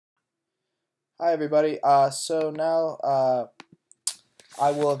Hi everybody. So now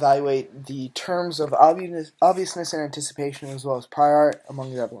I will evaluate the terms of obviousness and anticipation as well as prior art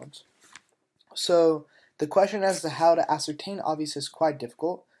among the other ones. So the question as to how to ascertain obviousness is quite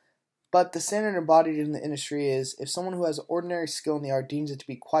difficult, but the standard embodied in the industry is if someone who has ordinary skill in the art deems it to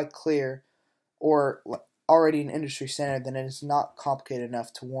be quite clear or already an industry standard, then it is not complicated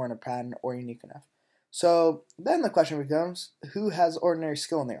enough to warrant a patent or unique enough. So then the question becomes, who has ordinary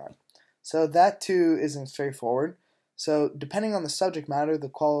skill in the art? So that too isn't straightforward. So depending on the subject matter, the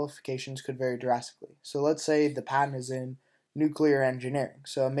qualifications could vary drastically. So let's say the patent is in nuclear engineering.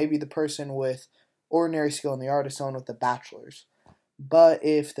 So maybe the person with ordinary skill in the art is someone with a bachelor's. But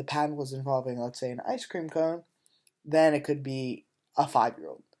if the patent was involving, let's say, an ice cream cone, then it could be a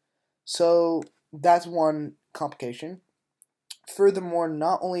 5-year-old. So that's one complication. Furthermore,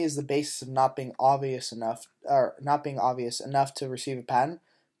 not only is the basis of not being obvious enough to receive a patent,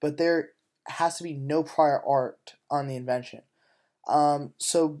 but there has to be no prior art on the invention.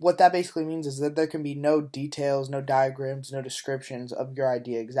 So what that basically means is that there can be no details, no diagrams, no descriptions of your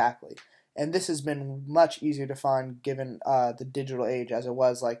idea exactly. And this has been much easier to find given the digital age as it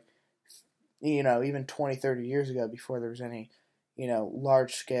was even 20, 30 years ago before there was any,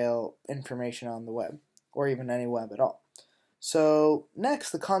 large-scale information on the web or even any web at all. So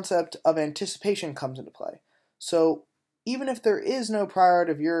next, the concept of anticipation comes into play. So even if there is no prior art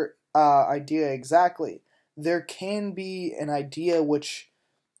of your idea exactly, there can be an idea which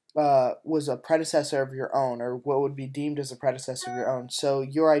was a predecessor of your own, or what would be deemed as a predecessor of your own. So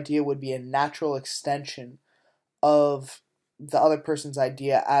your idea would be a natural extension of the other person's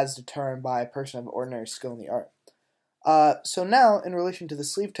idea as determined by a person of ordinary skill in the art. So now, in relation to the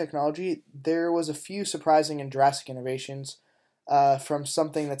sleeve technology, there was a few surprising and drastic innovations from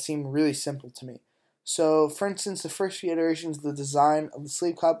something that seemed really simple to me. So, for instance, the first few iterations of the design of the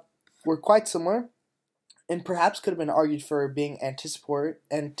sleeve cup were quite similar, and perhaps could have been argued for being anticipatory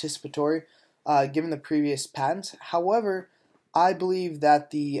given the previous patents. However, I believe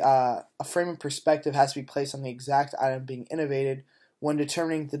that a frame of perspective has to be placed on the exact item being innovated when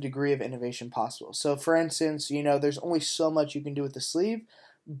determining the degree of innovation possible. So, for instance, there's only so much you can do with the sleeve,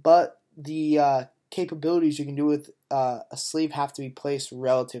 but the capabilities you can do with a sleeve have to be placed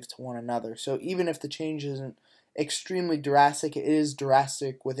relative to one another. So even if the change isn't extremely drastic, it is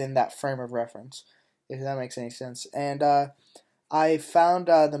drastic within that frame of reference, if that makes any sense. And I found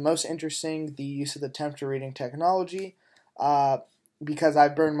the most interesting the use of the temperature reading technology because I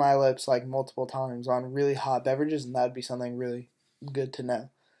burned my lips like multiple times on really hot beverages, and that would be something really good to know.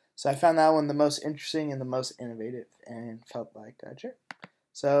 So I found that one the most interesting and the most innovative, and felt like sure.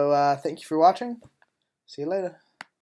 So thank you for watching. See you later.